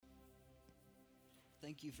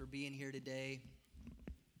Thank you for being here today.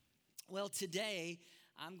 Well, today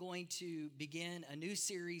I'm going to begin a new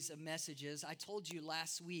series of messages. I told you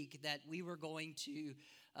last week that we were going to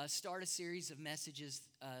start a series of messages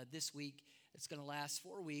this week. It's going to last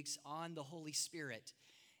 4 weeks on the Holy Spirit.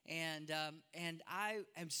 And I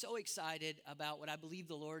am so excited about what I believe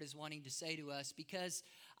the Lord is wanting to say to us, because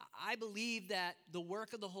I believe that the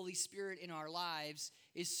work of the Holy Spirit in our lives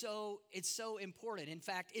is so important. In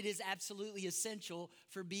fact, it is absolutely essential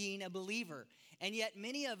for being a believer. And yet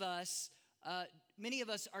many of us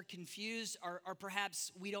are confused, or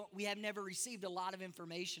perhaps we have never received a lot of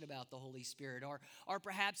information about the Holy Spirit, or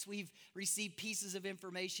perhaps we've received pieces of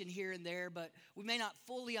information here and there, but we may not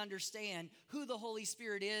fully understand who the Holy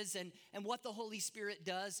Spirit is and what the Holy Spirit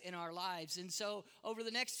does in our lives. And so over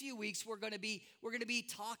the next few weeks, we're going to be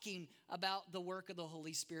talking about the work of the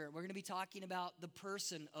Holy Spirit. We're going to be talking about the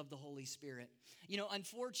person of the Holy Spirit. You know,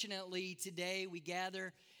 unfortunately, today we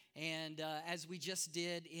gather, and as we just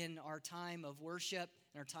did in our time of worship,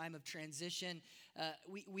 in our time of transition,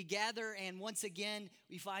 we gather, and once again,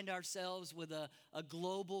 we find ourselves with a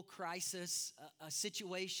global crisis, a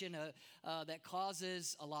situation that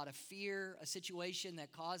causes a lot of fear, a situation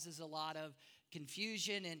that causes a lot of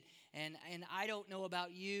confusion. And I don't know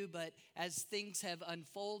about you, but as things have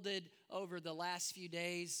unfolded over the last few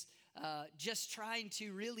days, just trying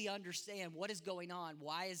to really understand what is going on,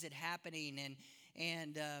 why is it happening,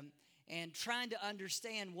 and trying to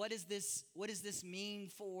understand what does this mean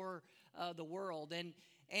for the world.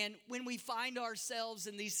 And when we find ourselves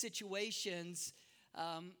in these situations,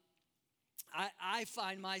 I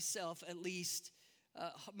find myself, at least,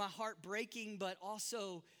 my heart breaking, but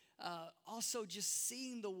also just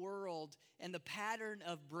seeing the world and the pattern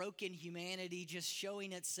of broken humanity just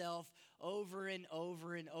showing itself over and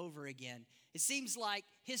over and over again. It seems like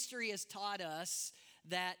history has taught us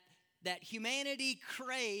that humanity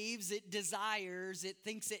craves, it desires, it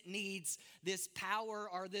thinks it needs this power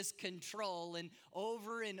or this control. And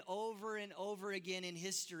over and over again in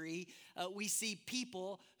history, we see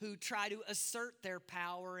people who try to assert their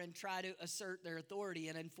power and try to assert their authority.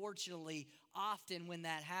 And unfortunately, often when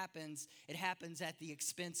that happens, it happens at the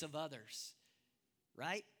expense of others,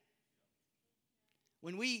 right?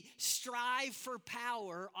 When we strive for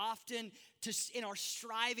power, often in our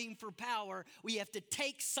striving for power, we have to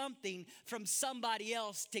take something from somebody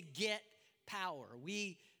else to get power.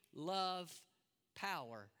 We love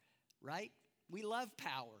power, right? We love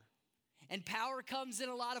power. And power comes in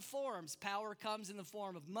a lot of forms. Power comes in the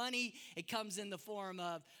form of money. It comes in the form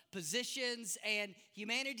of positions. And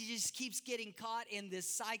humanity just keeps getting caught in this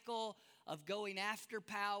cycle of going after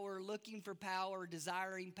power, looking for power,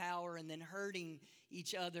 desiring power, and then hurting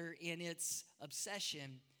each other in its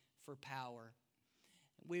obsession for power.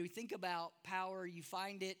 When we think about power, you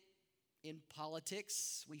find it in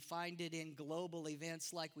politics. We find it in global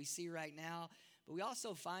events like we see right now. But we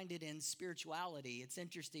also find it in spirituality. It's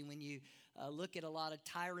interesting when you look at a lot of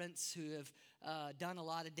tyrants who have done a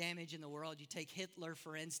lot of damage in the world. You take Hitler,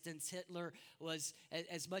 for instance. Hitler was,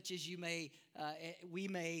 as much as we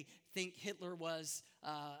may think Hitler was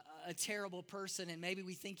a terrible person, and maybe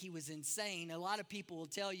we think he was insane. A lot of people will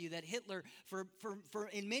tell you that Hitler, for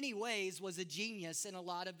in many ways, was a genius in a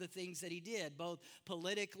lot of the things that he did, both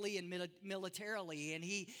politically and militarily. And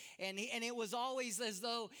it was always as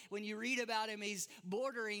though when you read about him, he's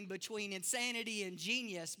bordering between insanity and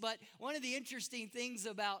genius. But one of the interesting things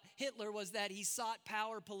about Hitler was that he sought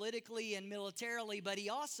power politically and militarily. But he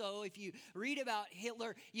also, if you read about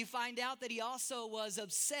Hitler, you find out that he also was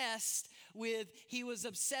obsessed with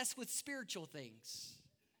spiritual things.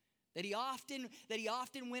 That he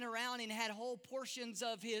often went around and had whole portions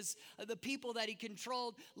of the people that he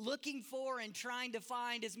controlled looking for and trying to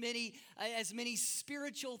find as many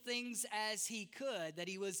spiritual things as he could. That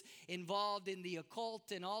he was involved in the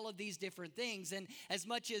occult and all of these different things. And as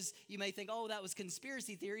much as you may think, oh, that was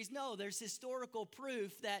conspiracy theories, no, there's historical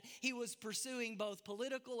proof that he was pursuing both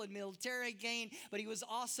political and military gain, but he was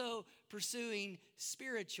also pursuing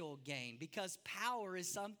spiritual gain, because power is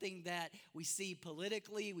something that we see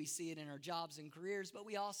politically, we see it in our jobs and careers, but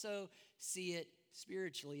we also see it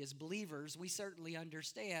spiritually. As believers, we certainly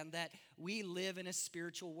understand that we live in a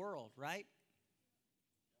spiritual world, right?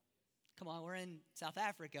 Come on, we're in South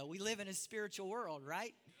Africa. We live in a spiritual world,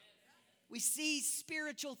 right? We see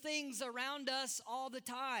spiritual things around us all the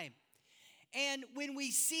time. And when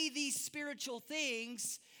we see these spiritual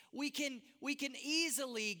things, we can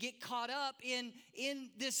easily get caught up in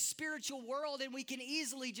this spiritual world, and we can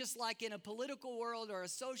easily, just like in a political world or a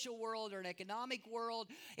social world or an economic world,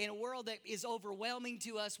 in a world that is overwhelming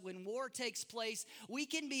to us when war takes place, we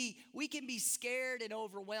can be scared and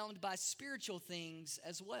overwhelmed by spiritual things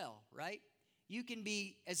as well, right? You can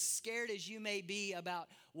be as scared as you may be about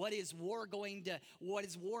what is war in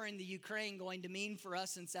the Ukraine going to mean for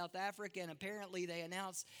us in South Africa. And apparently they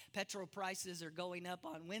announced petrol prices are going up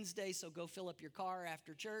on Wednesday, so go fill up your car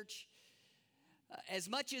after church. As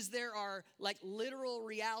much as there are like literal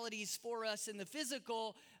realities for us in the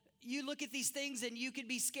physical, you look at these things and you can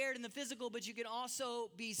be scared in the physical, but you can also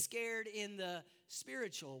be scared in the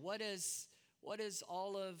spiritual. What does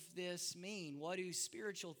all of this mean? What do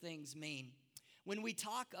spiritual things mean? When we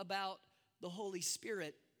talk about the Holy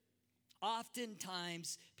Spirit,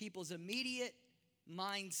 oftentimes people's immediate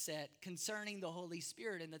mindset concerning the Holy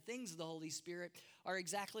Spirit and the things of the Holy Spirit are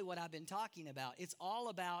exactly what I've been talking about. It's all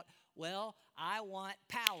about, well, I want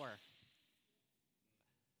power.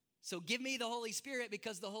 So give me the Holy Spirit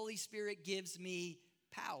because the Holy Spirit gives me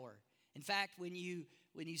power. In fact, when you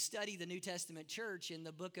study the New Testament church in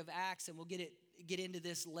the book of Acts, and we'll get into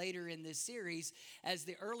this later in this series, as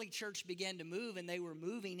the early church began to move and they were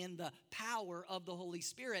moving in the power of the Holy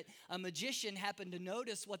Spirit, a magician happened to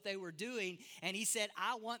notice what they were doing, and he said,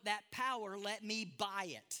 I want that power, let me buy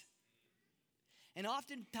it. And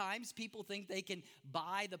oftentimes people think they can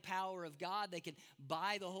buy the power of God, they can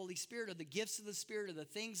buy the Holy Spirit or the gifts of the Spirit or the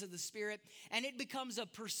things of the Spirit, and it becomes a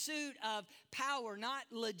pursuit of power, not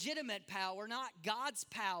legitimate power, not God's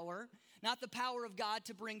power, not the power of God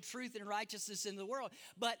to bring truth and righteousness in the world,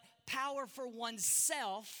 but power for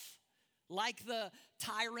oneself, like the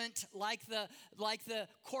tyrant, like the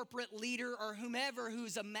corporate leader or whomever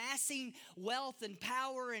who's amassing wealth and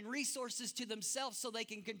power and resources to themselves so they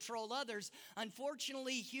can control others.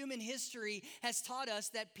 Unfortunately, human history has taught us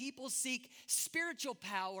that people seek spiritual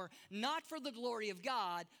power not for the glory of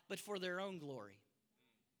God, but for their own glory.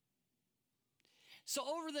 So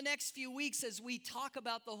over the next few weeks, as we talk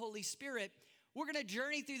about the Holy Spirit, we're going to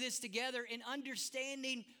journey through this together in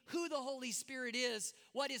understanding who the Holy Spirit is,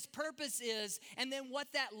 what His purpose is, and then what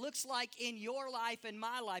that looks like in your life and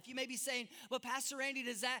my life. You may be saying, well, Pastor Randy,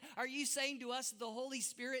 are you saying to us that the Holy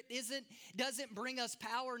Spirit doesn't bring us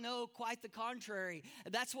power? No, quite the contrary.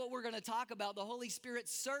 That's what we're going to talk about. The Holy Spirit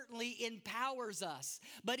certainly empowers us,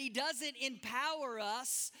 but He doesn't empower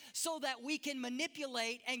us so that we can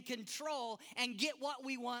manipulate and control and get what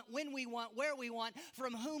we want, when we want, where we want,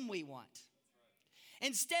 from whom we want.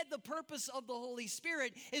 Instead, the purpose of the Holy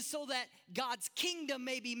Spirit is so that God's kingdom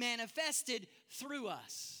may be manifested through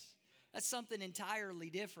us. That's something entirely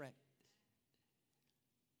different.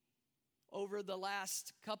 Over the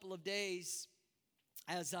last couple of days,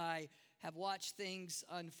 as I have watched things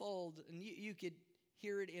unfold, and you could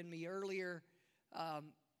hear it in me earlier,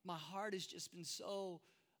 my heart has just been so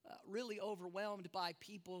really overwhelmed by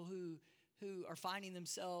people who are finding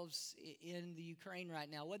themselves in the Ukraine right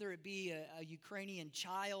now, whether it be a Ukrainian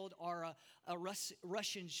child or a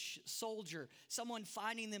Russian soldier, someone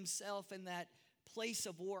finding themselves in that place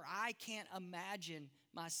of war. I can't imagine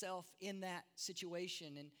myself in that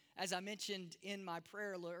situation. And as I mentioned in my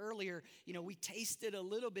prayer earlier, we tasted a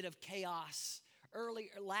little bit of chaos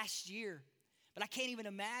last year. But I can't even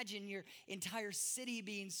imagine your entire city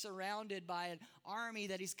being surrounded by an army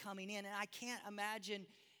that is coming in. And I can't imagine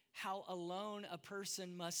how alone a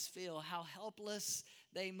person must feel, how helpless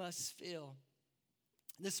they must feel.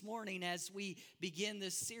 This morning, as we begin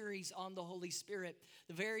this series on the Holy Spirit,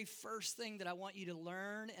 the very first thing that I want you to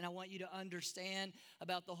learn and I want you to understand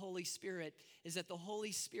about the Holy Spirit is that the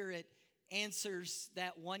Holy Spirit answers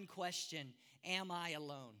that one question: am I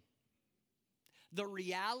alone? The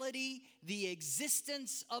reality, the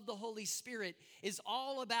existence of the Holy Spirit is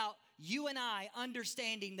all about you and I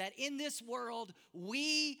understanding that in this world,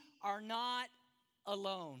 we are not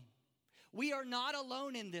alone. We are not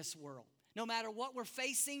alone in this world. No matter what we're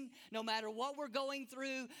facing, no matter what we're going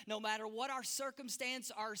through, no matter what our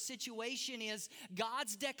circumstance, our situation is,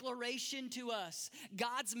 God's declaration to us,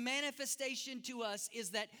 God's manifestation to us is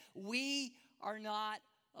that we are not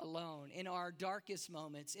alone. In our darkest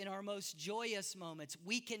moments, in our most joyous moments,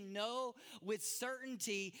 we can know with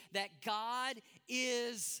certainty that God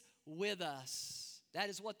is with us. That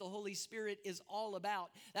is what the Holy Spirit is all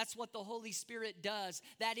about. That's what the Holy Spirit does.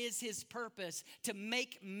 That is His purpose, to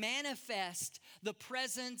make manifest the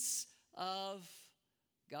presence of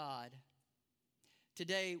God.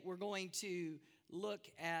 Today, we're going to look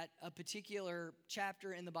at a particular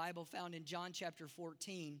chapter in the Bible found in John chapter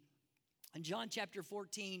 14. And John chapter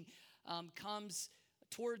 14 comes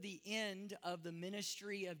toward the end of the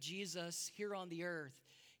ministry of Jesus here on the earth.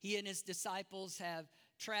 He and his disciples have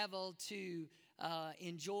traveled to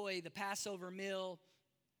enjoy the Passover meal,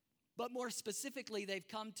 but more specifically, they've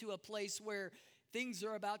come to a place where things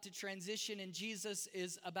are about to transition and Jesus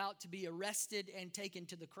is about to be arrested and taken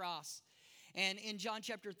to the cross. And in John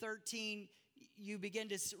chapter 13, you begin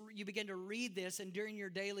to read this, and during your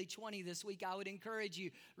daily 20 this week, I would encourage you,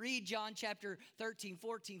 read John chapter 13,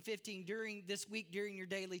 14, 15 during this week, during your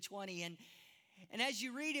daily 20. And as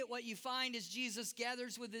you read it, what you find is Jesus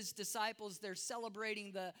gathers with his disciples. They're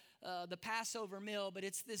celebrating the Passover meal, but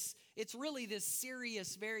it's really this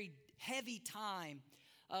serious, very heavy time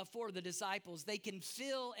for the disciples. They can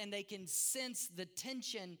feel and they can sense the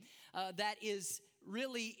tension that is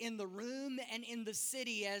really in the room and in the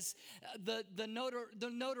city as the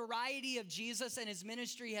notoriety of Jesus and his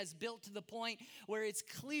ministry has built to the point where it's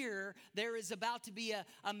clear there is about to be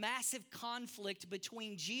a massive conflict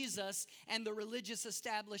between Jesus and the religious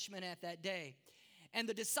establishment at that day. And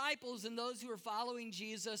the disciples and those who were following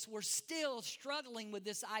Jesus were still struggling with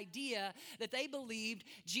this idea that they believed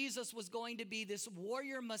Jesus was going to be this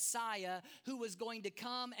warrior Messiah who was going to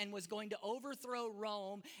come and was going to overthrow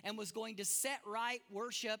Rome and was going to set right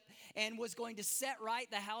worship and was going to set right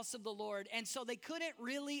the house of the Lord. And so they couldn't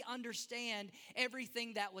really understand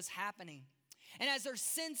everything that was happening. And as they're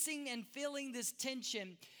sensing and feeling this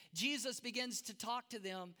tension, Jesus begins to talk to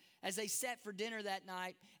them as they sat for dinner that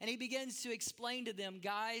night, and he begins to explain to them,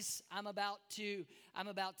 guys, I'm about to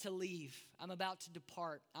leave. I'm about to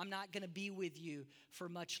depart. I'm not going to be with you for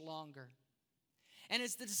much longer. And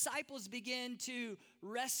as the disciples begin to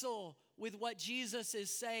wrestle with what Jesus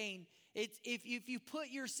is saying, if you put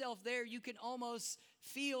yourself there, you can almost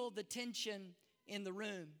feel the tension in the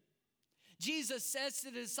room. Jesus says to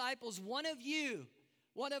the disciples, one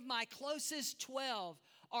of my closest 12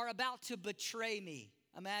 are about to betray me.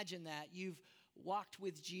 Imagine that. You've walked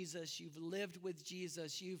with Jesus. You've lived with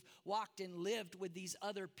Jesus. You've walked and lived with these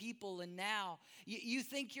other people. And now you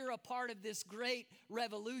think you're a part of this great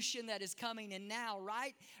revolution that is coming. And now,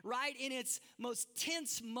 right in its most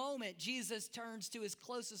tense moment, Jesus turns to his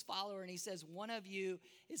closest follower and he says, one of you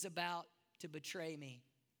is about to betray me.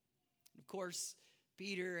 Of course,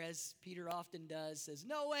 Peter, as Peter often does, says,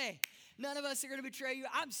 no way, none of us are going to betray you.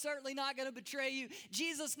 I'm certainly not going to betray you.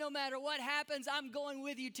 Jesus, no matter what happens, I'm going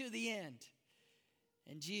with you to the end.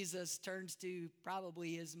 And Jesus turns to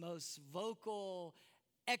probably his most vocal,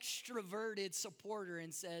 extroverted supporter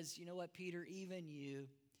and says, you know what, Peter, even you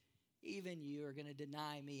are going to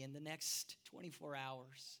deny me in the next 24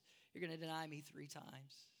 hours. You're going to deny me 3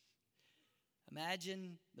 times.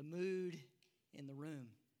 Imagine the mood in the room.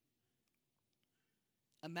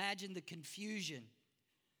 Imagine the confusion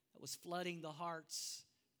that was flooding the hearts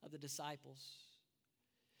of the disciples.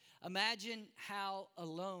 Imagine how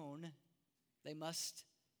alone they must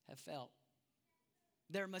have felt.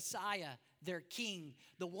 Their Messiah, their King,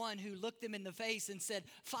 the one who looked them in the face and said,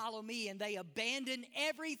 follow me, and they abandoned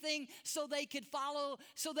everything so they could follow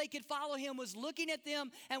him, was looking at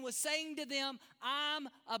them and was saying to them, I'm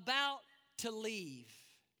about to leave.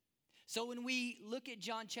 So when we look at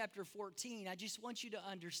John chapter 14, I just want you to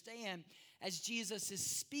understand, as Jesus is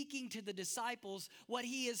speaking to the disciples, what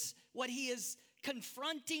he is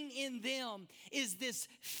confronting in them is this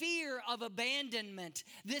fear of abandonment,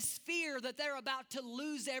 this fear that they're about to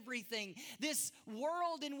lose everything, this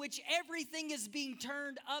world in which everything is being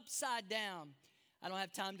turned upside down. I don't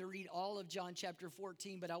have time to read all of John chapter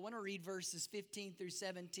 14, but I want to read verses 15 through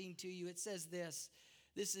 17 to you. It says this.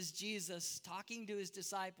 This is Jesus talking to his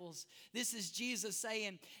disciples. This is Jesus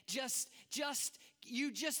saying,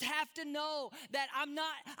 you just have to know that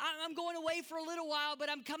I'm going away for a little while, but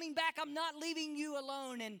I'm coming back. I'm not leaving you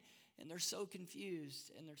alone. And they're so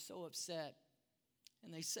confused and they're so upset.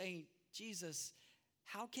 And they say, Jesus,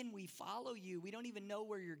 how can we follow you? We don't even know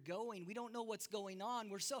where you're going. We don't know what's going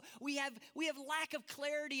on. We have lack of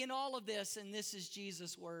clarity in all of this. And this is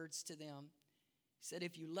Jesus' words to them. He said,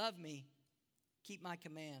 if you love me, keep my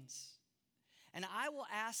commands. And I will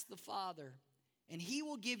ask the Father, and he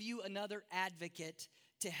will give you another advocate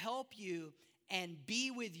to help you and be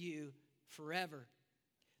with you forever.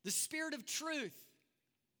 The Spirit of truth.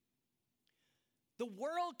 The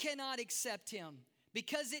world cannot accept him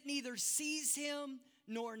because it neither sees him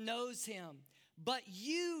nor knows him. But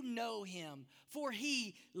you know him, for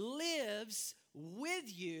he lives with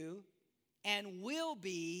you and will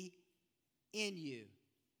be in you.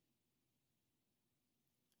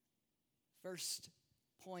 First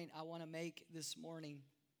point I want to make this morning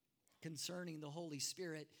concerning the Holy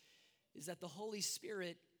Spirit is that the Holy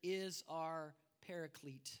Spirit is our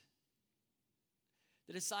paraclete.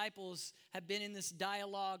 The disciples have been in this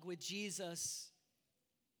dialogue with Jesus.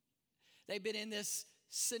 They've been in this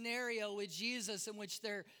scenario with Jesus in which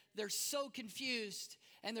they're so confused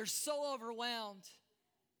and they're so overwhelmed.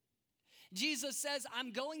 Jesus says,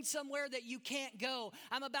 I'm going somewhere that you can't go.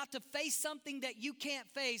 I'm about to face something that you can't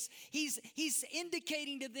face. He's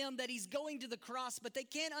indicating to them that he's going to the cross, but they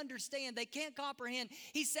can't understand. They can't comprehend.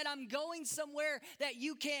 He said, I'm going somewhere that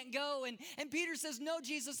you can't go. And Peter says, no,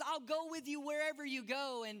 Jesus, I'll go with you wherever you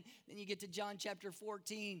go. And then you get to John chapter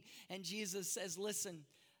 14, and Jesus says, listen,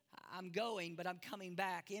 I'm going, but I'm coming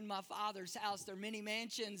back. In my Father's house, there are many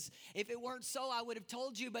mansions. If it weren't so, I would have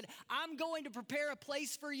told you, but I'm going to prepare a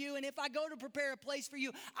place for you. And if I go to prepare a place for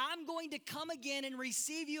you, I'm going to come again and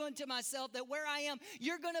receive you unto myself, that where I am,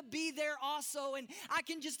 you're going to be there also. And I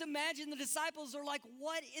can just imagine the disciples are like,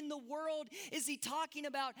 what in the world is he talking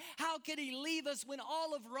about? How could he leave us when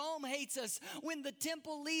all of Rome hates us, when the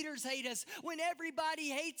temple leaders hate us, when everybody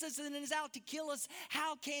hates us and is out to kill us?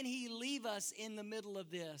 How can he leave us in the middle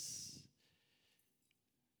of this?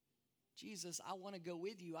 Jesus, I want to go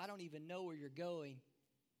with you. I don't even know where you're going.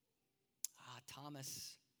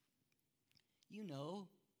 Thomas, you know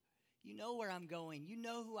where I'm going. You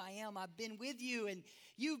know who I am. I've been with you and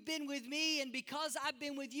you've been with me. And because I've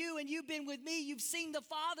been with you and you've been with me, you've seen the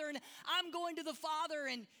Father, and I'm going to the Father,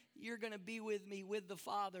 and you're going to be with me with the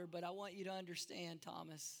Father. But I want you to understand,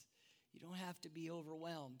 Thomas, you don't have to be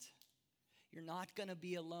overwhelmed. You're not going to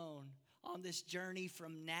be alone on this journey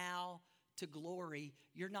from now to glory.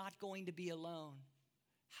 You're not going to be alone.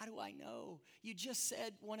 How do I know? You just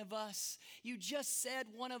said one of us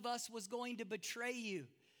was going to betray you.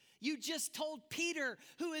 You just told Peter,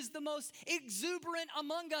 who is the most exuberant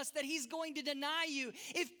among us, that he's going to deny you.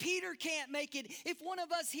 If Peter can't make it, if one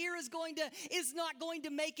of us here is not going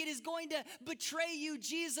to make it, is going to betray you,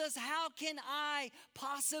 Jesus, how can I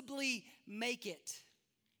possibly make it?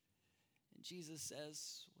 And Jesus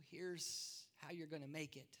says, well, here's how you're going to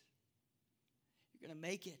make it. You're going to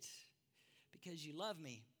make it because you love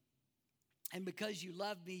me. And because you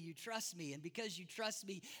love me, you trust me. And because you trust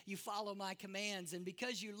me, you follow my commands. And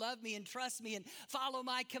because you love me and trust me and follow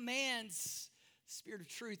my commands, the Spirit of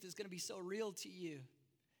truth is going to be so real to you.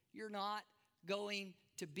 You're not going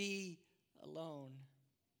to be alone.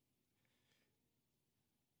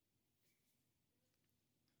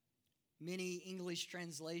 Many English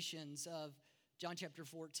translations of John chapter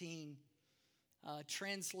 14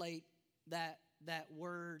 translate that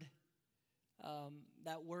word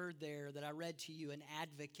there that I read to you, an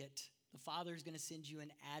advocate. The Father is going to send you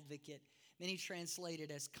an advocate. Many translate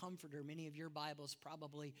it as comforter. Many of your Bibles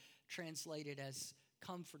probably translate it as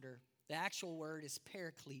comforter. The actual word is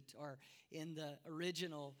paraclete, or in the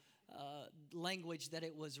original language that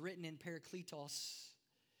it was written in, parakletos.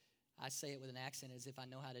 I say it with an accent as if I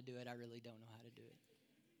know how to do it. I really don't know how to do it.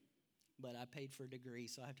 But I paid for a degree,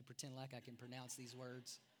 so I have to pretend like I can pronounce these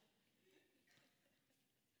words.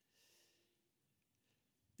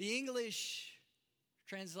 The English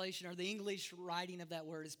translation, or the English writing of that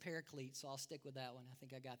word, is paraclete, so I'll stick with that one. I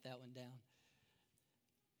think I got that one down.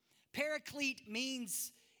 Paraclete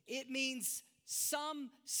means some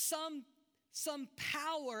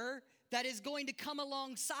power that is going to come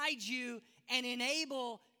alongside you and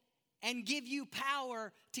enable and give you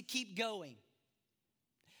power to keep going.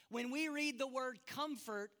 When we read the word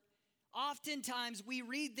comfort, oftentimes we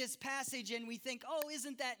read this passage and we think, oh,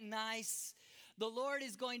 isn't that nice? The Lord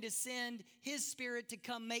is going to send His Spirit to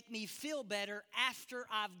come make me feel better after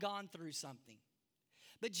I've gone through something.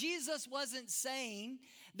 But Jesus wasn't saying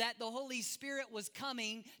that the Holy Spirit was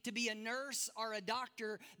coming to be a nurse or a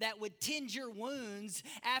doctor that would tend your wounds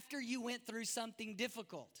after you went through something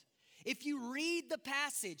difficult. If you read the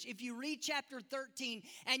passage, if you read chapter 13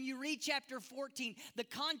 and you read chapter 14, the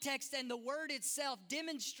context and the word itself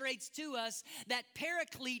demonstrates to us that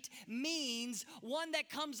paraclete means one that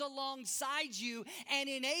comes alongside you and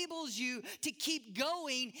enables you to keep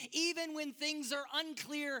going even when things are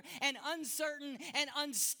unclear and uncertain and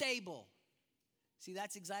unstable. See,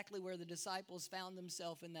 that's exactly where the disciples found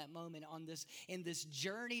themselves in that moment in this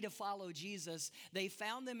journey to follow Jesus. They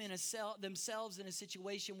found themselves in a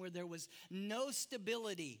situation where there was no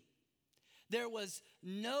stability. There was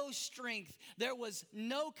no strength. There was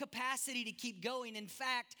no capacity to keep going. In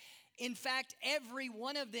fact, In fact, every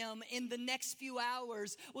one of them in the next few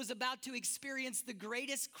hours was about to experience the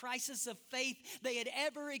greatest crisis of faith they had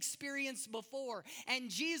ever experienced before. And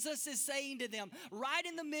Jesus is saying to them, right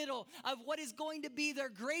in the middle of what is going to be their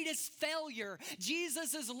greatest failure,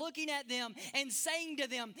 Jesus is looking at them and saying to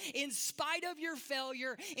them, in spite of your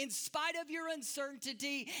failure, in spite of your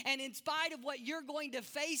uncertainty, and in spite of what you're going to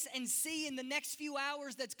face and see in the next few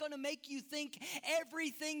hours that's going to make you think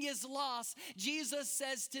everything is lost, Jesus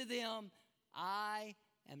says to them, I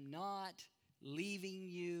am not leaving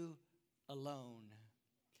you alone.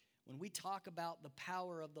 When we talk about the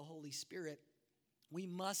power of the Holy Spirit, we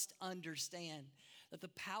must understand that the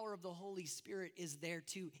power of the Holy Spirit is there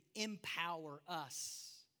to empower us.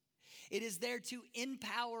 It is there to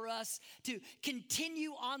empower us to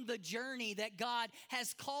continue on the journey that God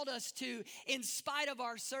has called us to in spite of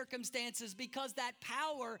our circumstances, because that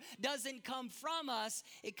power doesn't come from us,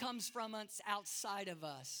 it comes from us outside of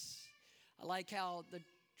us. I like how the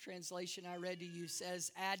translation I read to you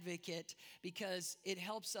says advocate, because it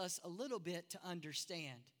helps us a little bit to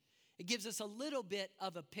understand. It gives us a little bit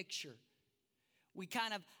of a picture. We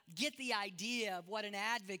kind of get the idea of what an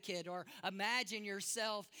advocate, or imagine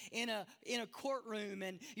yourself in a courtroom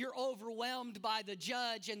and you're overwhelmed by the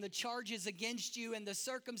judge and the charges against you and the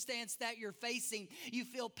circumstance that you're facing. You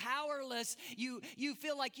feel powerless. You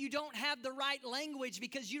feel like you don't have the right language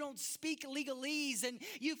because you don't speak legalese, and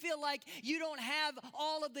you feel like you don't have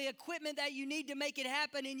all of the equipment that you need to make it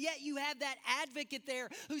happen, and yet you have that advocate there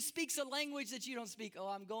who speaks a language that you don't speak. Oh,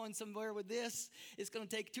 I'm going somewhere with this. It's going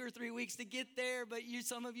to take 2 or 3 weeks to get there. But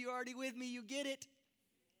some of you are already with me, you get it.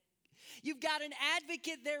 You've got an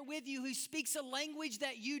advocate there with you who speaks a language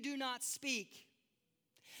that you do not speak,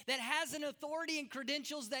 that has an authority and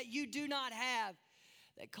credentials that you do not have,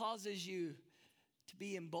 that causes you to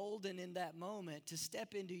be emboldened in that moment, to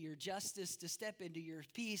step into your justice, to step into your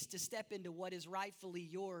peace, to step into what is rightfully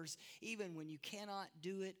yours, even when you cannot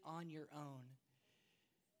do it on your own.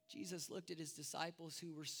 Jesus looked at his disciples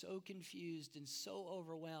who were so confused and so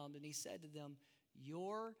overwhelmed, and he said to them,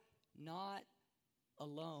 you're not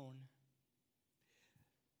alone.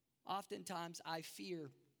 Oftentimes, I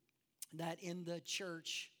fear that in the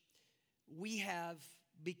church, we have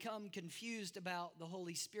become confused about the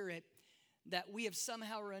Holy Spirit, that we have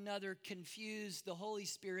somehow or another confused the Holy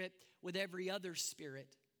Spirit with every other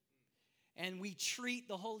spirit. And we treat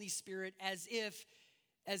the Holy Spirit as if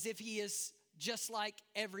he is just like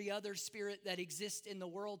every other spirit that exists in the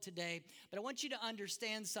world today. But I want you to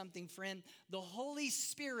understand something, friend. The Holy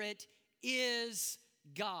Spirit is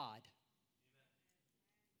God.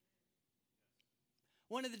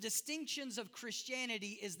 One of the distinctions of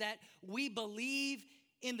Christianity is that we believe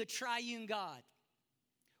in the triune God.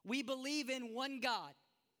 We believe in one God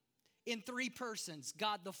in 3 persons: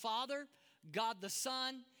 God the Father, God the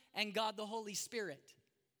Son, and God the Holy Spirit.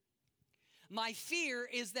 My fear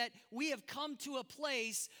is that we have come to a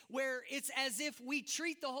place where it's as if we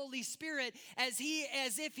treat the Holy Spirit as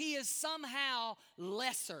if he is somehow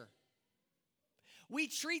lesser. We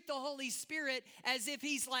treat the Holy Spirit as if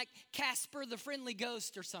he's like Casper the Friendly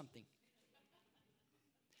Ghost or something.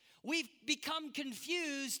 We've become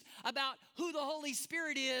confused about who the Holy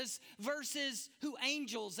Spirit is versus who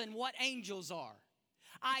angels and what angels are.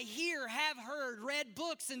 I have heard, read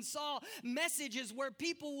books, and saw messages where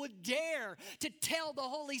people would dare to tell the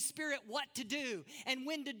Holy Spirit what to do and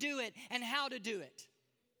when to do it and how to do it.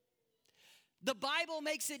 The Bible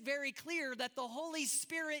makes it very clear that the Holy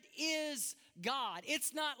Spirit is God.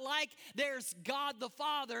 It's not like there's God the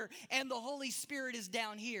Father and the Holy Spirit is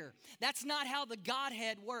down here. That's not how the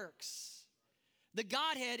Godhead works. The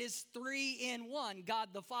Godhead is 3 in 1. God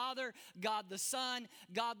the Father, God the Son,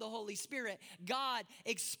 God the Holy Spirit. God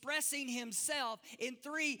expressing himself in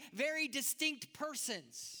 3 very distinct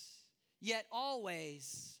persons. Yet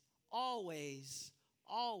always, always,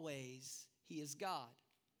 always, he is God.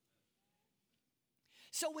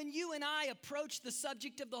 So when you and I approach the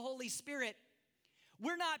subject of the Holy Spirit,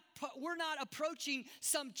 we're not approaching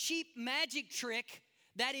some cheap magic trick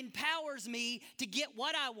that empowers me to get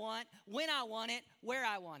what I want, when I want it, where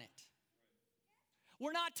I want it.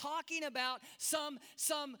 We're not talking about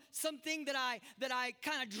something that I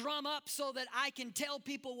kind of drum up so that I can tell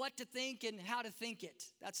people what to think and how to think it.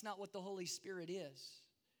 That's not what the Holy Spirit is.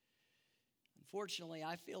 Unfortunately,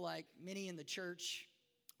 I feel like many in the church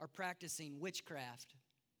are practicing witchcraft.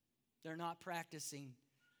 They're not practicing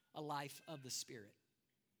a life of the Spirit.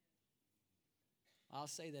 I'll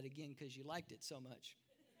say that again because you liked it so much.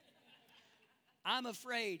 I'm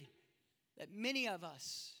afraid that many of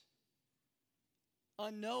us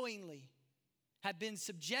unknowingly have been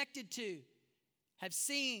subjected to, have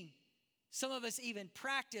seen, Some of us even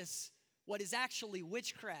practice what is actually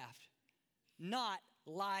witchcraft, not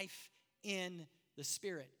life in the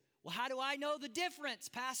Spirit. Well, how do I know the difference,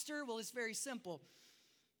 Pastor? Well, it's very simple.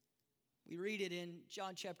 We read it in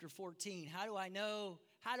John chapter 14. How do I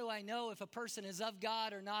know if a person is of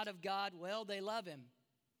God or not of God? Well, they love him.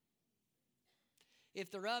 If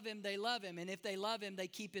they're of him, they love him. And if they love him, they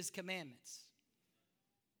keep his commandments.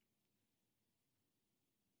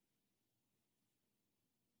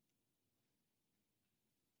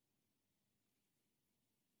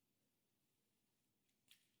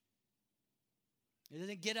 It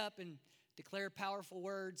doesn't get up and declare powerful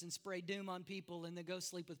words and spray doom on people and then go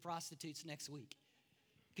sleep with prostitutes next week.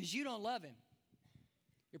 Because you don't love him.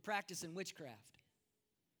 You're practicing witchcraft.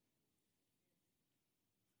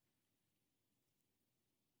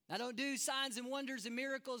 I don't do signs and wonders and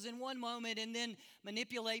miracles in one moment and then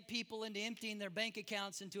manipulate people into emptying their bank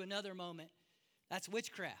accounts into another moment. That's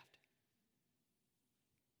witchcraft.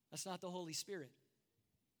 That's not the Holy Spirit.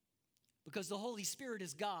 Because the Holy Spirit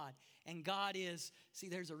is God, and God is, see,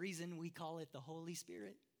 there's a reason we call it the Holy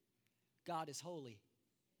Spirit. God is holy.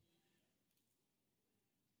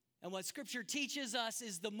 And what Scripture teaches us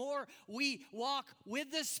is the more we walk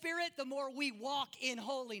with the Spirit, the more we walk in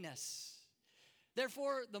holiness.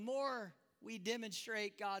 Therefore, the more we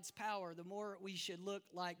demonstrate God's power, the more we should look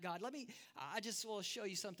like God. I just will show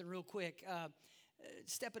you something real quick.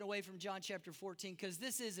 Stepping away from John chapter 14, because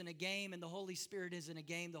this isn't a game and the Holy Spirit isn't a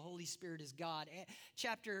game. The Holy Spirit is God.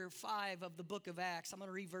 Chapter 5 of the book of Acts, I'm going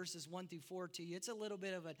to read verses 1 through 4 to you. It's a little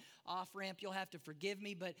bit of an off-ramp. You'll have to forgive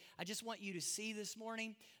me, but I just want you to see this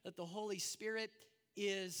morning that the Holy Spirit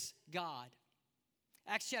is God.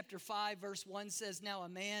 Acts chapter 5, verse 1 says, "Now a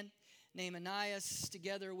man named Ananias,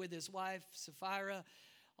 together with his wife Sapphira,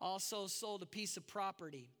 also sold a piece of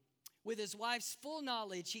property. With his wife's full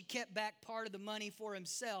knowledge, he kept back part of the money for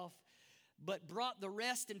himself, but brought the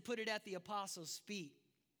rest and put it at the apostles' feet.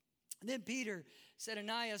 And then Peter said,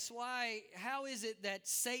 Ananias, how is it that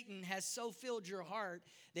Satan has so filled your heart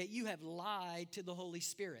that you have lied to the Holy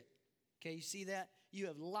Spirit?" Okay, you see that? You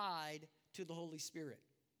have lied to the Holy Spirit.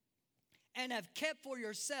 "And have kept for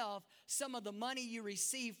yourself some of the money you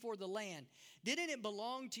received for the land. Didn't it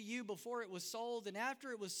belong to you before it was sold? And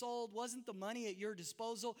after it was sold, wasn't the money at your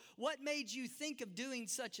disposal? What made you think of doing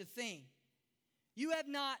such a thing? You have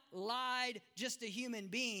not lied just to human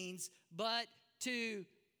beings, but to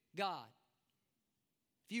God."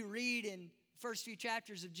 If you read in the first few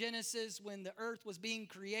chapters of Genesis, when the earth was being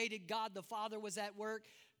created, God the Father was at work.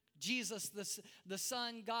 Jesus, the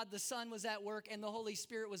Son, God the Son was at work, and the Holy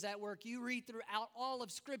Spirit was at work. You read throughout all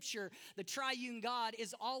of Scripture, the triune God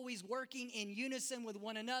is always working in unison with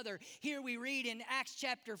one another. Here we read in Acts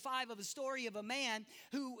chapter 5 of a story of a man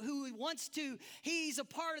who he's a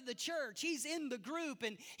part of the church. He's in the group,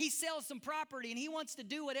 and he sells some property, and he wants to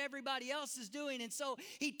do what everybody else is doing. And so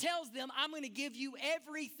he tells them, "I'm going to give you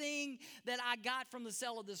everything that I got from the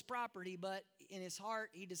sale of this property." But in his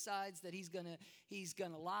heart, he decides that he's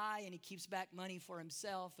gonna lie, and he keeps back money for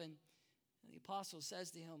himself. And the apostle says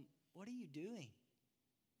to him, "What are you doing?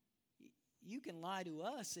 You can lie to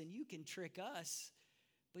us and you can trick us,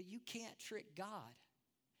 but you can't trick God.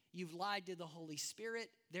 You've lied to the Holy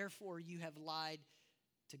Spirit, therefore you have lied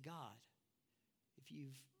to God." If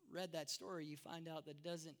you've read that story, you find out that it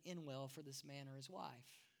doesn't end well for this man or his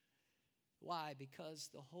wife. Why? Because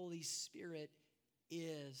the Holy Spirit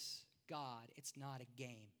is God. It's not a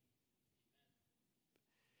game.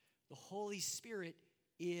 The Holy Spirit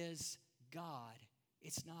is God.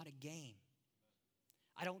 It's not a game.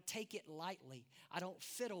 I don't take it lightly. I don't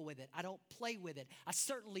fiddle with it. I don't play with it. I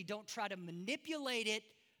certainly don't try to manipulate it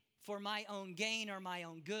for my own gain or my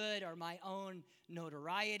own good or my own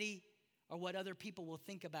notoriety or what other people will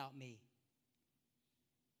think about me.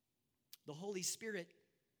 The Holy Spirit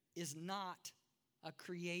is not a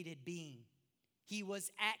created being. He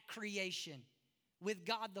was at creation with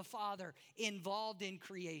God the Father, involved in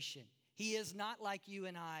creation. He is not like you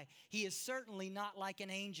and I. He is certainly not like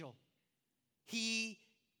an angel. He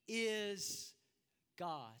is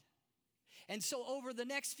God. And so over the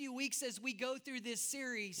next few weeks as we go through this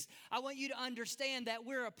series, I want you to understand that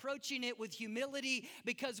we're approaching it with humility,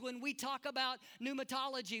 because when we talk about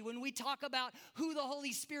pneumatology, when we talk about who the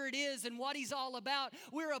Holy Spirit is and what He's all about,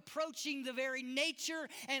 we're approaching the very nature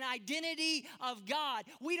and identity of God.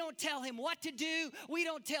 We don't tell Him what to do. We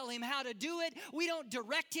don't tell Him how to do it. We don't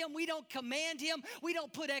direct Him. We don't command Him. We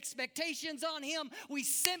don't put expectations on Him. We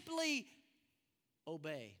simply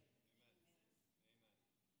obey.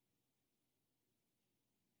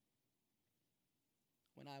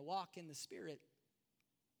 When I walk in the Spirit,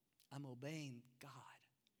 I'm obeying God.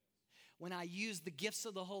 When I use the gifts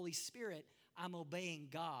of the Holy Spirit, I'm obeying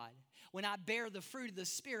God. When I bear the fruit of the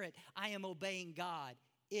Spirit, I am obeying God.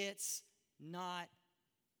 It's not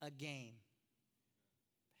a game.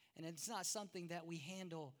 And it's not something that we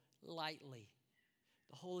handle lightly.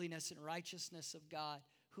 The holiness and righteousness of God,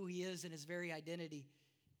 who He is in His very identity,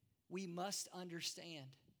 we must understand.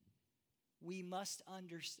 We must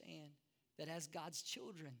understand that as God's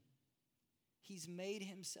children, He's made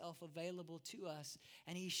Himself available to us,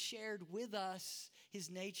 and He shared with us His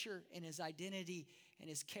nature and His identity and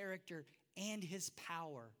His character and His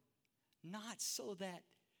power, not so that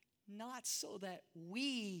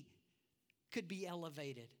we could be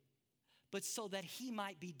elevated, but so that He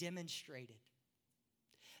might be demonstrated.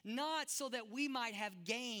 Not so that we might have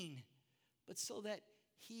gain, but so that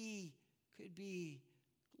He could be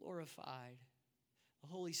glorified. The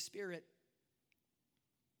Holy Spirit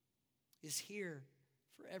is here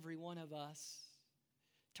for every one of us.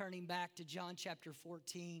 Turning back to John chapter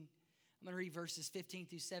 14, I'm going to read verses 15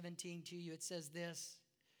 through 17 to you. It says this,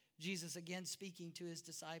 Jesus again speaking to His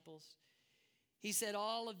disciples. He said,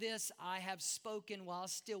 all of this I have spoken while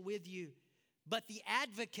still with you, but the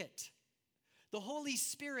advocate, the Holy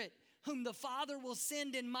Spirit, whom the Father will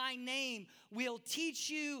send in my name, will teach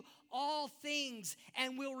you all things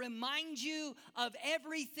and will remind you of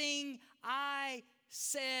everything I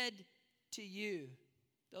said to you.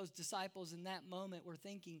 Those disciples in that moment were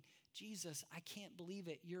thinking, Jesus, I can't believe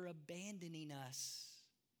it. You're abandoning us.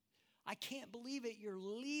 I can't believe it. You're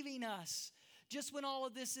leaving us. Just when all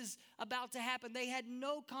of this is about to happen, they had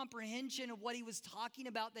no comprehension of what He was talking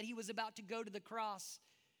about, that He was about to go to the cross.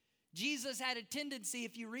 Jesus had a tendency,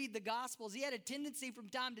 if you read the Gospels, He had a tendency from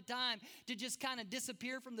time to time to just kind of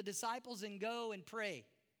disappear from the disciples and go and pray.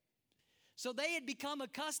 So they had become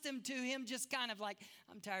accustomed to Him just kind of like,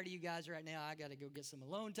 I'm tired of you guys right now. I got to go get some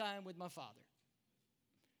alone time with my Father.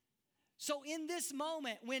 So in this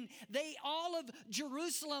moment, when all of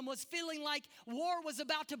Jerusalem was feeling like war was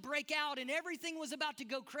about to break out and everything was about to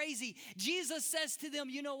go crazy, Jesus says to them,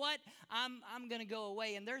 you know what? I'm going to go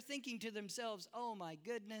away. And they're thinking to themselves, oh my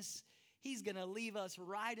goodness, He's going to leave us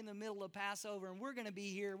right in the middle of Passover and we're going to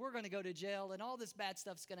be here. We're going to go to jail and all this bad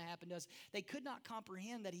stuff's going to happen to us. They could not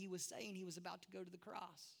comprehend that He was saying He was about to go to the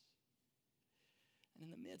cross. And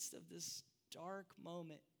in the midst of this dark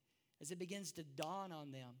moment, as it begins to dawn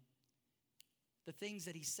on them, the things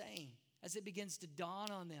that He's saying, as it begins to dawn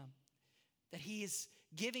on them, that He is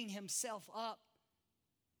giving Himself up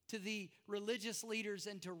to the religious leaders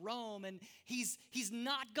and to Rome, and He's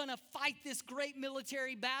not going to fight this great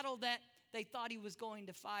military battle that they thought He was going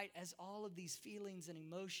to fight. As all of these feelings and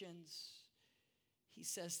emotions, He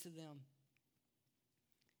says to them,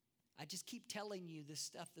 I just keep telling you this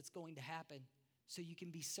stuff that's going to happen so you can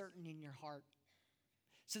be certain in your heart,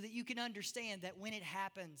 so that you can understand that when it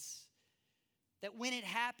happens,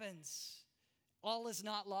 all is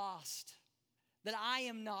not lost, that I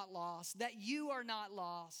am not lost, that you are not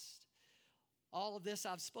lost. All of this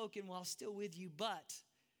I've spoken while still with you, but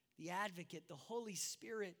the advocate, the Holy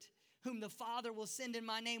Spirit, whom the Father will send in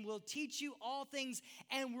my name, will teach you all things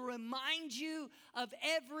and will remind you of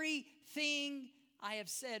everything I have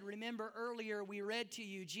said. Remember earlier we read to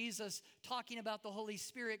you, Jesus talking about the Holy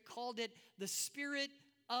Spirit called it the Spirit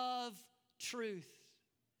of truth.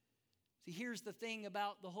 See, here's the thing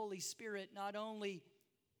about the Holy Spirit. Not only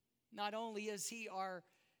is He our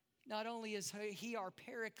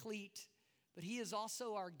paraclete, but He is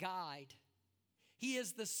also our guide. He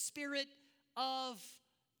is the Spirit of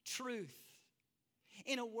truth.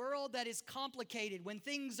 In a world that is complicated, when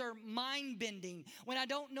things are mind-bending, when I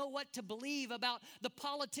don't know what to believe about the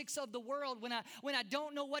politics of the world, when I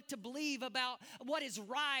don't know what to believe about what is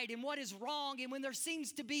right and what is wrong, and when there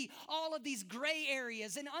seems to be all of these gray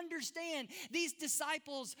areas, and understand these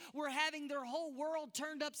disciples were having their whole world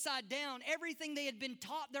turned upside down. Everything they had been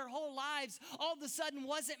taught their whole lives all of a sudden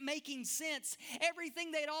wasn't making sense.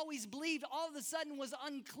 Everything they had always believed all of a sudden was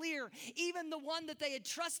unclear. Even the one that they had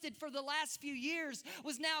trusted for the last few years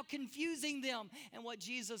was now confusing them. And what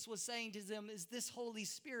Jesus was saying to them is this Holy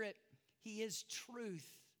Spirit, He is truth.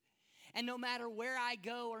 And no matter where I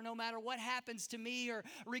go or no matter what happens to me, or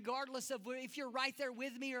regardless of if you're right there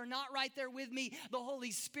with me or not right there with me, the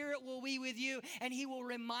Holy Spirit will be with you and He will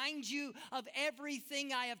remind you of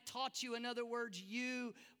everything I have taught you. In other words,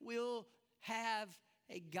 you will have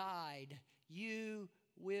a guide. You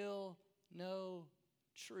will know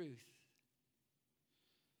truth.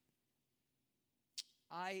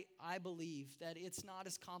 I believe that it's not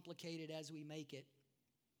as complicated as we make it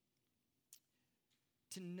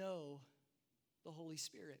to know the Holy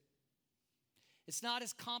Spirit. It's not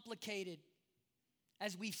as complicated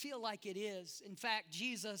as we feel like it is. In fact,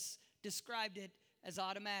 Jesus described it as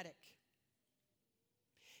automatic.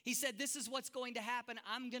 He said, this is what's going to happen.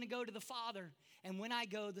 I'm going to go to the Father. And when I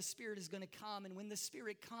go, the Spirit is going to come. And when the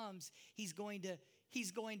Spirit comes, He's going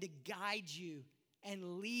to guide you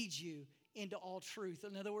and lead you into all truth.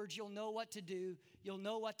 In other words, you'll know what to do. You'll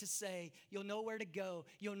know what to say. You'll know where to go.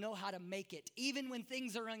 You'll know how to make it. Even when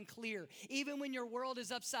things are unclear. Even when your world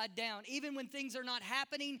is upside down. Even when things are not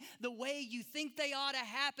happening the way you think they ought to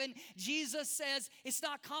happen. Jesus says it's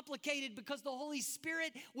not complicated because the Holy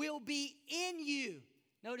Spirit will be in you.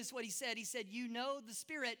 Notice what He said. He said, you know the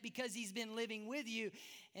Spirit because He's been living with you,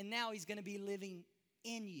 and now He's going to be living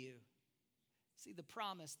in you. See, the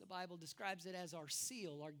promise, the Bible describes it as our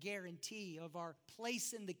seal, our guarantee of our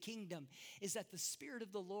place in the kingdom, is that the Spirit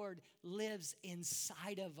of the Lord lives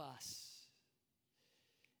inside of us.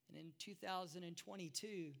 And in 2022,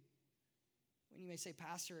 when you may say,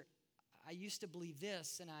 Pastor, I used to believe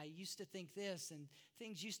this, and I used to think this, and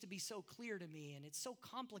things used to be so clear to me, and it's so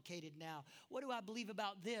complicated now. What do I believe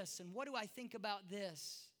about this, and what do I think about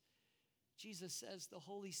this? Jesus says the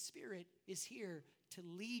Holy Spirit is here to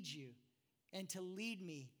lead you and to lead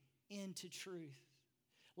me into truth.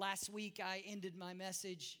 Last week, I ended my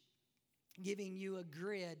message giving you a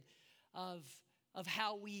grid of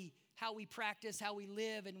how we practice, how we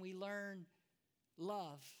live, and we learn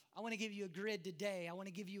love. I want to give you a grid today. I want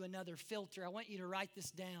to give you another filter. I want you to write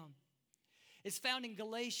this down. It's found in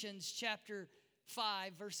Galatians chapter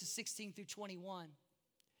 5, verses 16 through 21.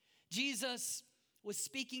 Jesus was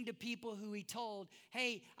speaking to people who He told,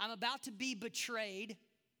 hey, I'm about to be betrayed,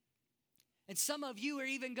 and some of you are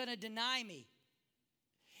even going to deny me.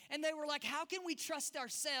 And they were like, how can we trust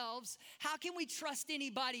ourselves? How can we trust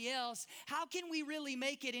anybody else? How can we really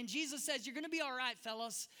make it? And Jesus says, you're going to be all right,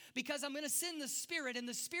 fellas, because I'm going to send the Spirit, and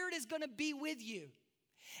the Spirit is going to be with you.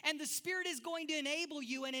 And the Spirit is going to enable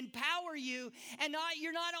you and empower you. And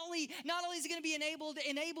not only is He going to be enabled to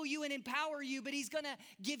enable you and empower you, but He's going to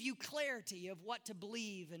give you clarity of what to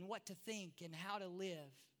believe and what to think and how to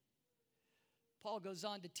live. Paul goes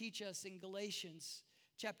on to teach us in Galatians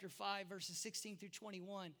chapter 5, verses 16 through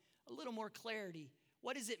 21, a little more clarity.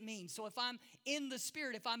 What does it mean? So if I'm in the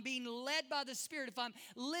Spirit, if I'm being led by the Spirit, if I'm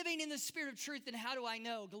living in the Spirit of truth, then how do I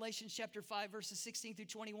know? Galatians chapter 5, verses 16 through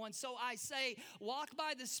 21. So I say, walk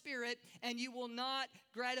by the Spirit, and you will not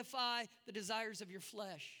gratify the desires of your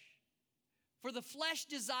flesh. For the flesh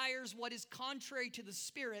desires what is contrary to the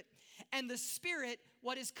Spirit, and the Spirit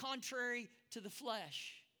what is contrary to the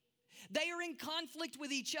flesh. They are in conflict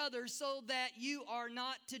with each other so that you are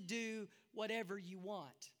not to do whatever you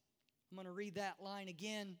want. I'm going to read that line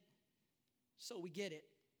again so we get it.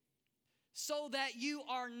 So that you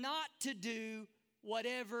are not to do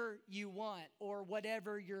whatever you want, or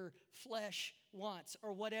whatever your flesh wants,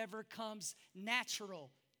 or whatever comes natural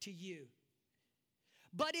to you.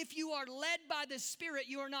 But if you are led by the Spirit,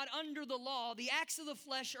 you are not under the law. The acts of the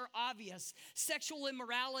flesh are obvious: sexual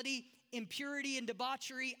immorality, impurity and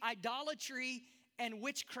debauchery, idolatry and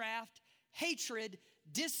witchcraft, hatred,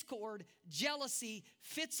 discord, jealousy,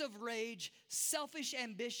 fits of rage, selfish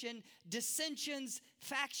ambition, dissensions,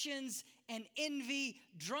 factions, and envy,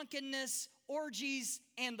 drunkenness, orgies,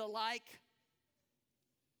 and the like.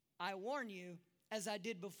 I warn you, as I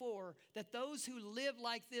did before, that those who live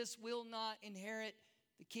like this will not inherit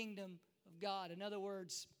the kingdom of God. In other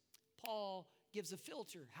words, Paul gives a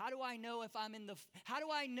filter. How do I know if I'm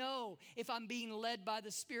being led by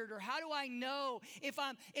the Spirit? Or how do I know if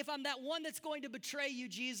I'm that one that's going to betray you,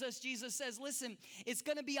 Jesus? Jesus says, listen, it's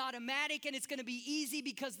going to be automatic and it's going to be easy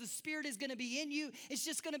because the Spirit is going to be in you. It's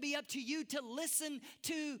just going to be up to you to listen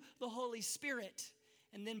to the Holy Spirit.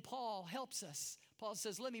 And then Paul helps us. Paul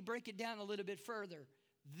says, let me break it down a little bit further.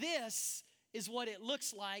 This is what it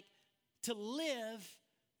looks like to live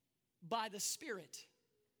by the Spirit.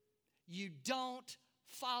 You don't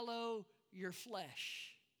follow your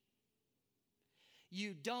flesh.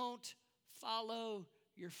 You don't follow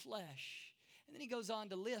your flesh. And then he goes on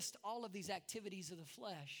to list all of these activities of the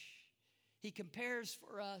flesh. He compares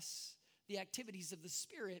for us the activities of the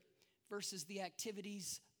Spirit versus the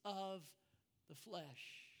activities of the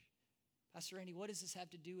flesh. Pastor Randy, what does this have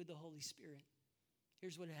to do with the Holy Spirit?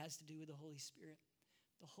 Here's what it has to do with the Holy Spirit.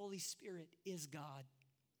 The Holy Spirit is God.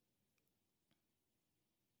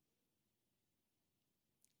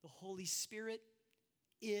 The Holy Spirit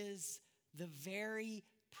is the very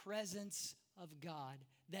presence of God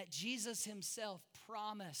that Jesus Himself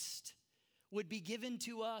promised would be given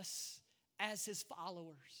to us as His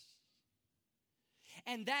followers.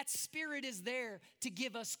 And that Spirit is there to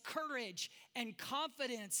give us courage and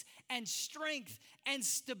confidence and strength and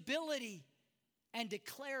stability, and to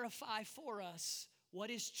clarify for us what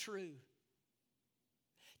is true,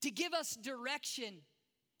 to give us direction,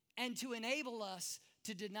 and to enable us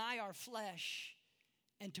to deny our flesh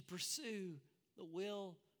and to pursue the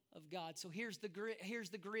will of God. So here's the grid, here's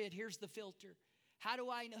the filter. How do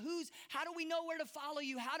we know where to follow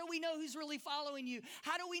you? How do we know who's really following you?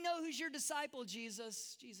 How do we know who's your disciple,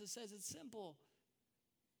 Jesus? Jesus says it's simple.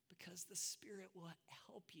 Because the Spirit will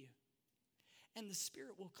help you. And the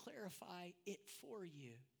Spirit will clarify it for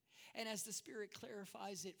you. And as the Spirit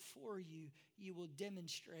clarifies it for you, you will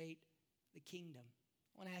demonstrate the kingdom.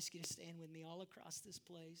 I want to ask you to stand with me all across this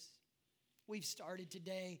place. We've started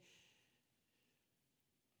today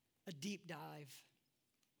a deep dive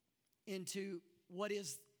into what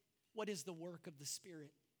is the work of the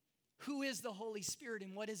Spirit? Who is the Holy Spirit,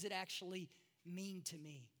 and what does it actually mean to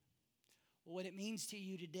me? Well, what it means to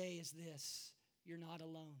you today is this: you're not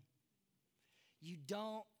alone. You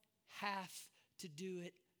don't have to do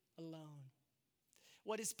it alone.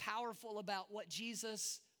 What is powerful about what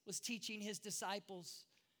Jesus was teaching his disciples,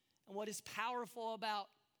 and what is powerful about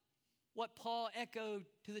what Paul echoed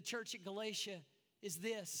to the church at Galatia, is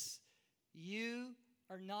this: you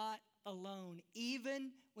are not alone,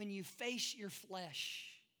 even when you face your flesh.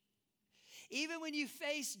 Even when you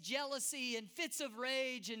face jealousy and fits of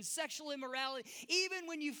rage and sexual immorality, even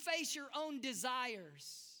when you face your own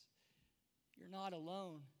desires, you're not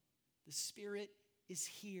alone. The Spirit is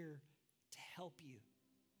here to help you.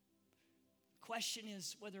 The question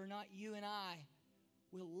is whether or not you and I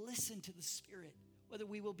will listen to the Spirit, whether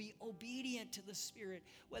we will be obedient to the Spirit,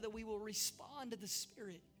 whether we will respond to the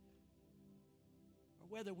Spirit, or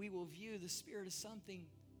whether we will view the Spirit as something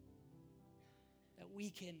that we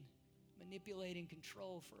can manipulate and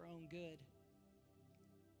control for our own good.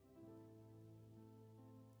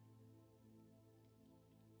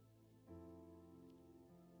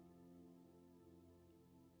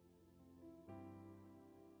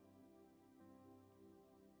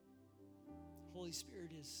 Holy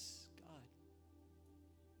Spirit is God.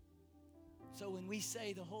 So when we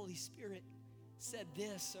say the Holy Spirit said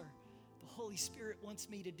this, or the Holy Spirit wants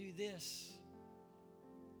me to do this,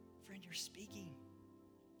 friend, you're speaking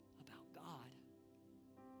about God.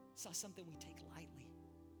 It's not something we take lightly.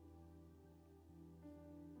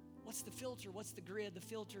 What's the filter? What's the grid? The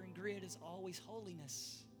filter and grid is always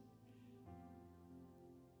holiness.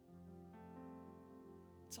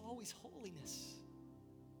 It's always holiness.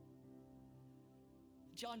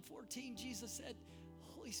 John 14, Jesus said,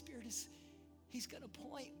 Holy Spirit He's going to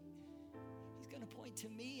point to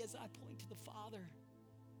me as I point to the Father.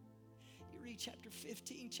 You read chapter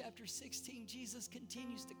 15, chapter 16, Jesus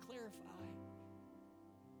continues to clarify.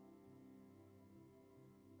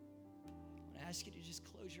 I want to ask you to just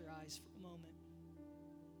close your eyes for a moment.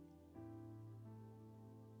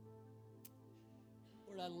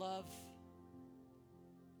 Lord, I love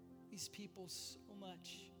these people so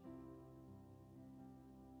much.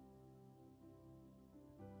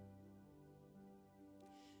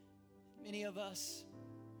 Many of us,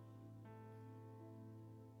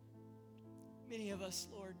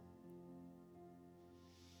 Lord,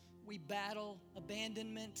 we battle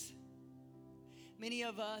abandonment. Many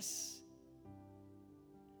of us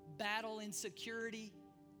battle insecurity.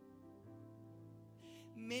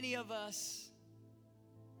 Many of us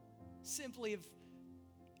simply have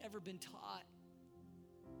never been taught.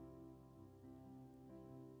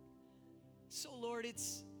 So, Lord,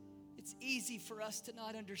 it's easy for us to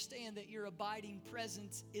not understand that your abiding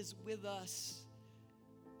presence is with us.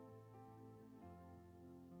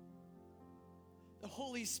 The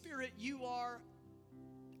Holy Spirit, you are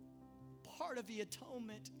part of the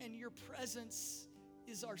atonement, and your presence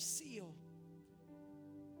is our seal.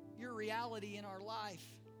 Your reality in our life.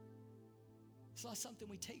 It's not something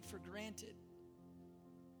we take for granted.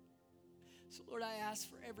 So, Lord, I ask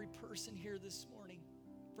for every person here this morning,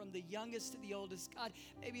 from the youngest to the oldest. God,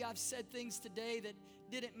 maybe I've said things today that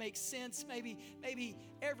didn't make sense. Maybe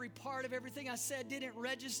every part of everything I said didn't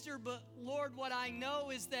register. But Lord, what I know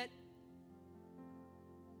is that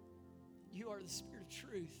you are the Spirit of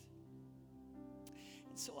truth.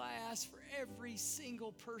 And so I ask for every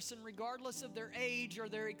single person, regardless of their age or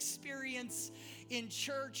their experience in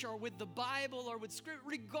church or with the Bible or with Scripture,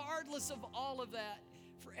 regardless of all of that,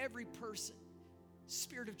 for every person,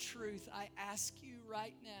 Spirit of truth, I ask you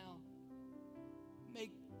right now,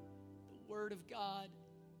 make the Word of God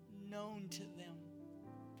known to them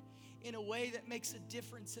in a way that makes a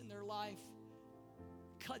difference in their life,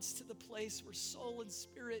 cuts to the place where soul and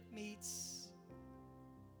spirit meets.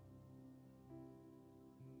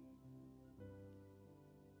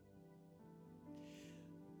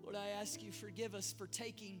 Lord, I ask you, forgive us for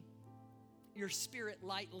taking your Spirit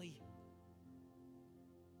lightly.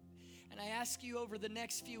 And I ask you over the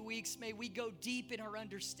next few weeks, may we go deep in our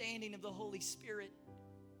understanding of the Holy Spirit.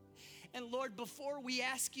 And Lord, before we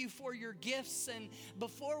ask you for your gifts, and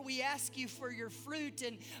before we ask you for your fruit,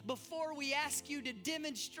 and before we ask you to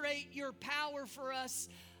demonstrate your power for us,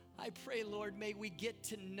 I pray, Lord, may we get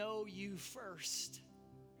to know you first.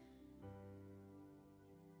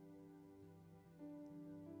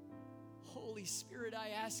 Holy Spirit, I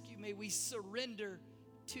ask you, may we surrender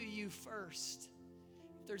to you first.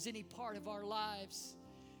 If there's any part of our lives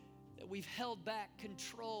that we've held back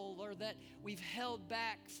control or that we've held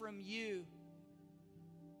back from you,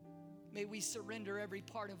 may we surrender every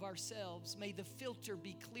part of ourselves. May the filter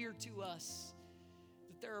be clear to us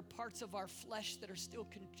that there are parts of our flesh that are still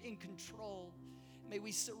in control. May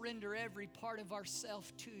we surrender every part of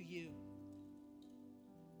ourself to you.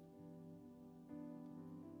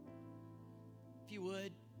 If you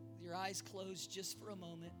would, with your eyes closed just for a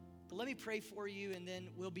moment. But let me pray for you, and then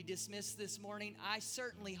we'll be dismissed this morning. I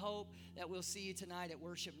certainly hope that we'll see you tonight at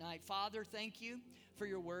worship night. Father, thank you for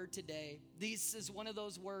your word today. This is one of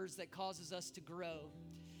those words that causes us to grow.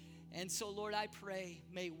 And so, Lord, I pray,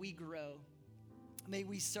 may we grow. May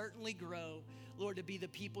we certainly grow, Lord, to be the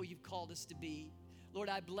people you've called us to be. Lord,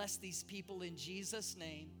 I bless these people in Jesus'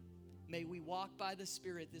 name. May we walk by the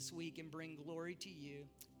Spirit this week and bring glory to you.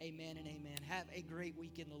 Amen and amen. Have a great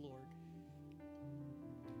week in the Lord.